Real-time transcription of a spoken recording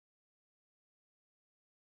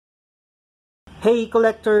Hey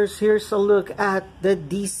collectors, here's a look at the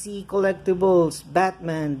DC Collectibles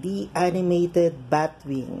Batman, the animated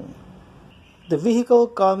Batwing. The vehicle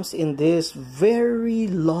comes in this very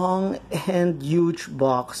long and huge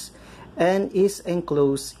box and is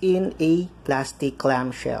enclosed in a plastic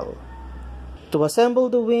clamshell. To assemble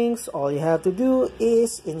the wings, all you have to do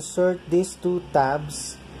is insert these two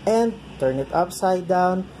tabs and turn it upside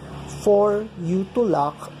down for you to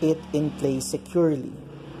lock it in place securely.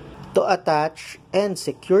 To attach and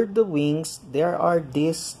secure the wings, there are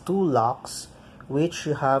these two locks which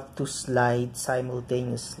you have to slide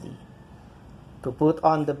simultaneously. To put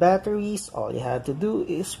on the batteries, all you have to do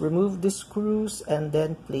is remove the screws and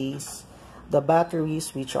then place the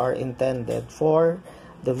batteries which are intended for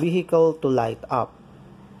the vehicle to light up.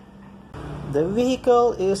 The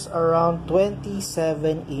vehicle is around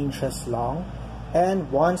 27 inches long,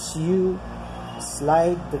 and once you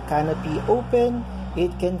slide the canopy open,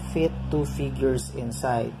 it can fit two figures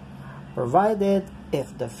inside, provided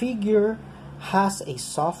if the figure has a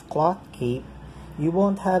soft cloth cape, you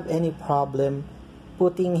won't have any problem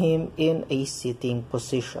putting him in a sitting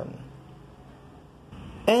position.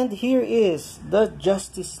 And here is the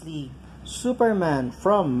Justice League Superman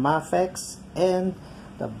from Mafex and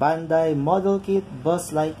the Bandai model kit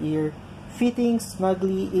Buzz Lightyear fitting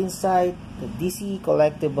snugly inside the DC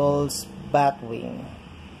Collectibles Batwing.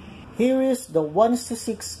 Here is the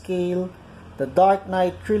 1:6 scale, the Dark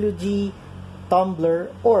Knight Trilogy Tumbler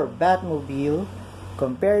or Batmobile,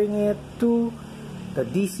 comparing it to the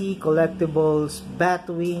DC Collectibles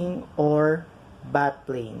Batwing or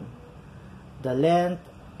Batplane. The length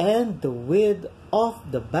and the width of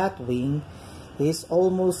the Batwing is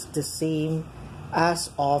almost the same as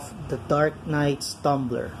of the Dark Knight's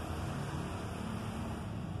Tumbler.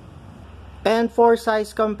 And for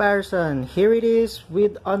size comparison, here it is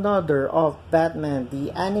with another of Batman, the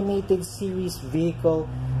animated series vehicle,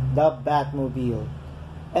 the Batmobile.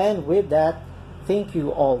 And with that, thank you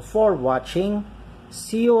all for watching.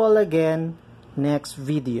 See you all again next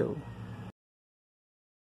video.